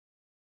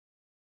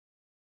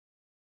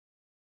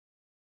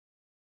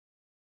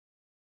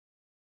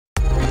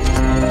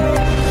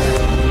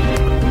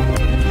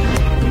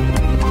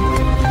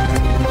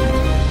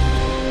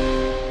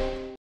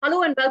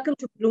welcome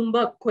to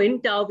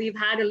BloombergQuint. We've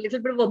had a little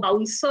bit of a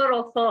bouncer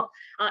of a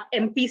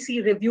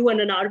MPC review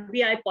and an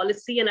RBI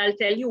policy, and I'll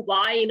tell you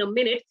why in a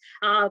minute.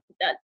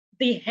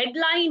 The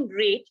headline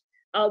rate,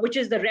 which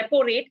is the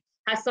repo rate,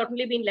 has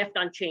certainly been left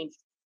unchanged.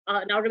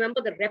 Now,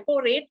 remember, the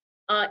repo rate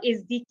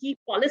is the key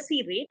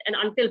policy rate, and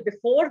until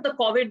before the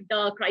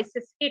COVID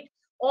crisis hit,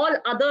 all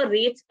other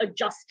rates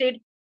adjusted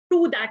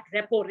to that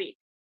repo rate.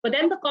 But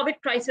then the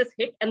COVID crisis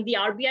hit, and the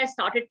RBI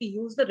started to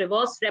use the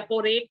reverse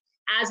repo rate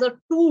as a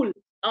tool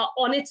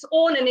on its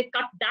own, and it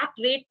cut that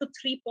rate to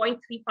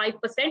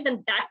 3.35%,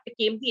 and that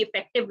became the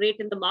effective rate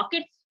in the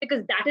market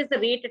because that is the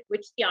rate at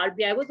which the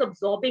RBI was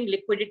absorbing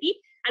liquidity,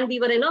 and we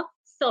were in a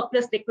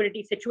surplus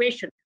liquidity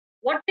situation.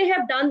 What they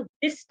have done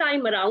this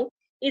time around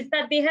is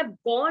that they have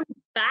gone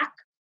back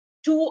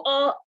to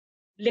a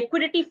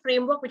liquidity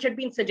framework which had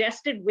been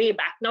suggested way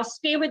back. Now,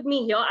 stay with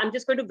me here. I'm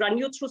just going to run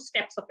you through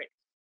steps of it.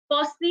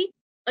 Firstly,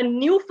 a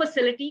new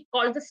facility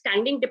called the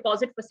Standing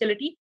Deposit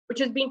Facility, which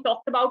has been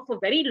talked about for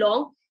very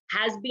long,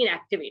 has been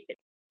activated.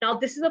 Now,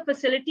 this is a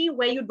facility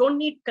where you don't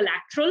need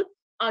collateral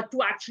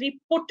to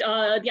actually put,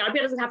 the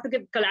RBI doesn't have to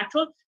give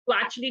collateral to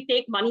actually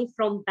take money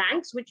from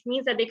banks, which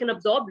means that they can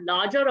absorb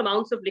larger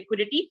amounts of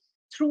liquidity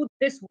through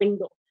this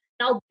window.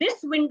 Now, this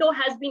window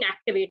has been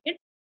activated,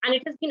 and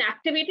it has been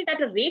activated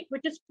at a rate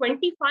which is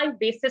 25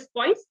 basis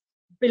points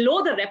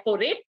below the repo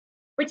rate,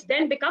 which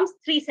then becomes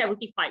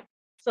 375.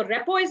 So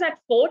repo is at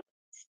 4,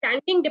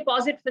 Standing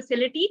Deposit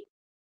Facility,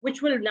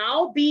 which will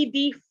now be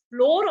the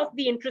floor of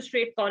the interest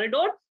rate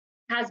corridor,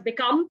 has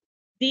become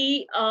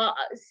the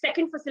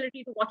second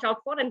facility to watch out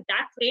for, and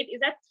that rate is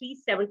at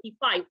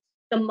 375.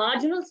 The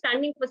marginal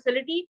standing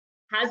facility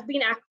has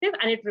been active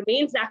and it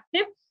remains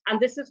active, and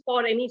this is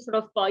for any sort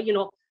of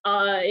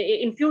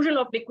infusion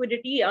of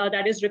liquidity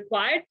that is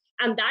required,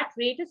 and that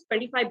rate is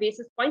 25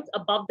 basis points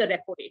above the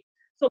repo rate.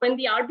 So when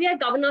the RBI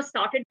governor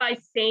started by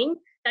saying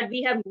that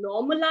we have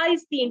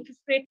normalized the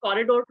interest rate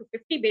corridor to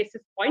 50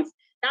 basis points,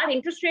 that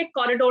interest rate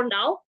corridor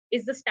now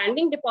is the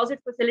Standing Deposit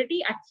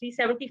Facility at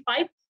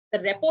 375, the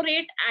repo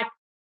rate at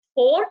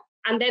 4,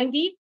 and then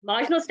the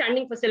marginal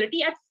standing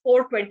facility at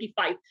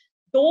 425.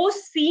 Those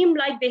seem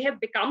like they have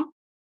become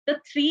the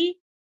 3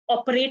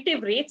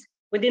 operative rates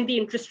within the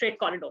interest rate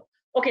corridor.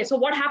 Okay, so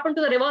what happened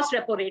to the reverse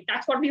repo rate?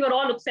 That's what we were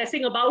all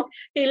obsessing about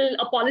till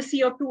a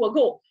policy or two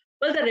ago.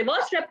 Well, the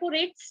reverse repo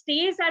rate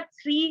stays at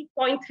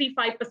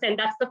 3.35%.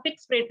 That's the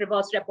fixed rate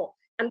reverse repo.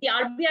 And the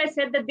RBI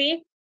said that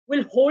they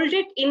will hold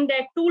it in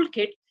their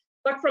toolkit.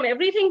 But from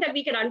everything that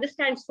we can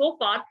understand so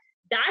far,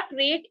 that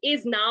rate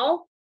is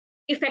now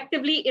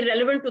effectively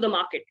irrelevant to the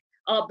market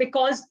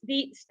because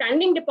the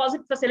Standing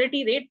Deposit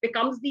Facility rate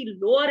becomes the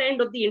lower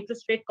end of the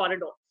interest rate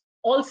corridor.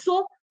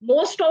 Also,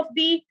 most of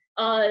the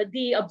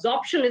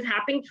absorption is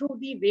happening through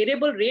the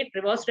variable rate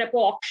reverse repo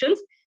auctions,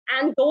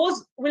 and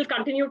those will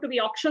continue to be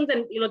auctions,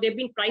 and they've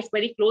been priced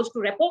very close to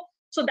repo.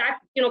 So that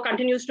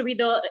continues to be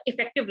the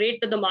effective rate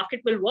that the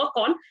market will work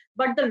on.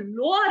 But the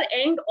lower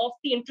end of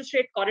the interest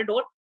rate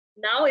corridor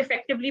now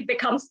effectively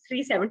becomes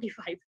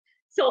 375.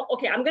 So,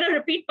 okay, I'm going to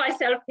repeat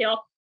myself here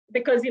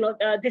because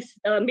this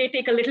may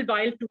take a little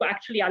while to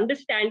actually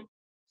understand.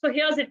 So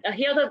here's it.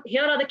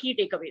 Here are the key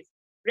takeaways.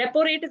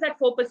 Repo rate is at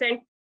 4%.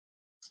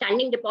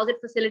 Standing Deposit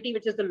Facility,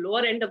 which is the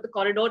lower end of the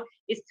corridor,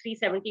 is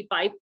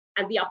 375,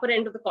 and the upper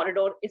end of the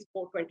corridor is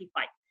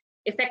 425.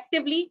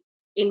 Effectively,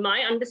 in my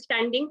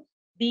understanding,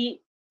 the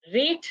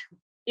rate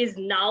is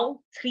now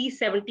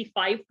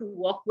 375 to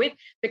work with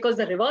because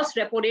the reverse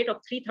repo rate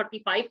of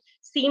 335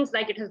 seems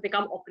like it has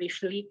become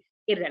operationally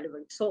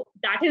irrelevant. So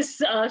that is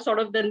sort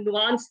of the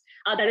nuance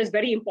that is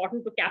very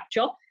important to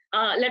capture.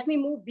 Let me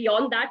move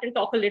beyond that and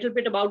talk a little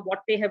bit about what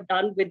they have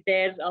done with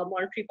their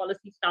monetary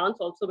policy stance,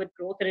 also with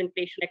growth and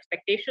inflation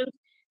expectations.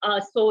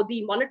 So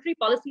the monetary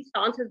policy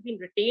stance has been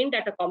retained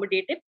at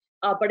accommodative,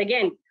 but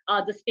again,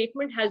 the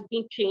statement has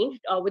been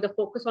changed with a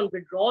focus on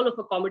withdrawal of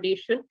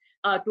accommodation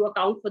to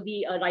account for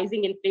the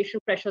rising inflation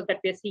pressures that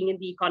we're seeing in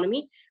the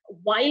economy,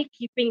 while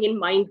keeping in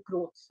mind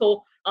growth.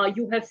 So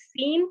you have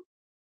seen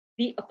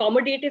the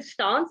accommodative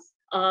stance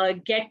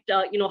get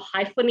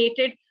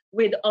hyphenated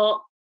with a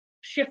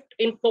shift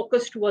in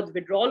focus towards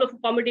withdrawal of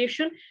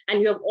accommodation,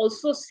 and you have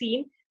also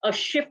seen a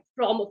shift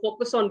from a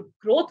focus on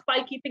growth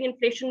while keeping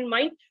inflation in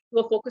mind to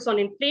a focus on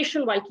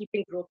inflation while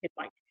keeping growth in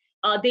mind.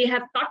 They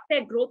have cut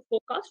their growth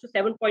forecast to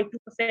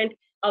 7.2%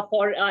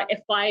 for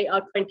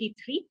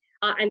FY23,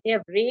 and they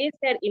have raised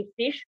their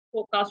inflation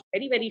forecast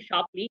very, very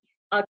sharply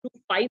to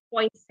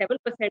 5.7%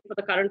 for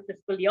the current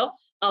fiscal year,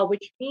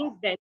 which means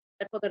then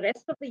that for the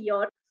rest of the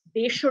year,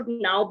 they should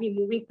now be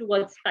moving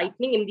towards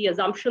tightening in the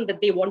assumption that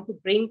they want to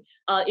bring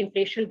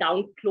inflation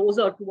down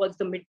closer towards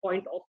the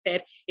midpoint of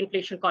their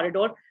inflation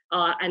corridor,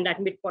 and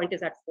that midpoint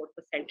is at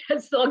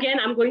 4%. So again,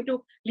 I'm going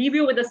to leave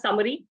you with a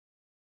summary.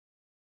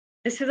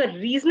 This is a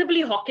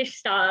reasonably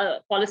hawkish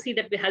policy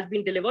that has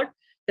been delivered.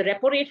 The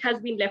repo rate has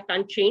been left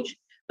unchanged,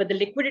 but the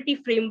liquidity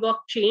framework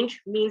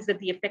change means that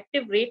the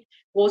effective rate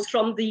goes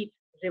from the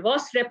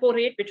reverse repo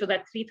rate, which was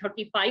at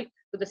 335,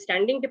 to the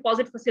Standing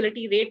Deposit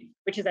Facility rate,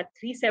 which is at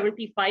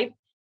 375.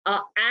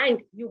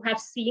 And you have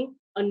seen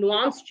a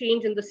nuanced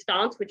change in the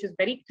stance, which is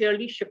very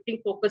clearly shifting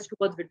focus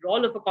towards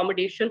withdrawal of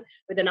accommodation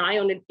with an eye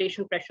on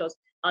inflation pressures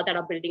that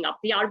are building up.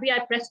 The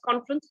RBI press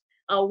conference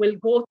will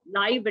go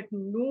live at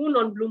noon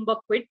on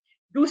BloombergQuint.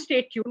 Do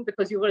stay tuned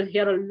because you will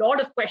hear a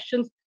lot of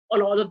questions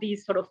on all of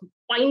these sort of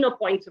finer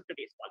points of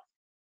today's policy.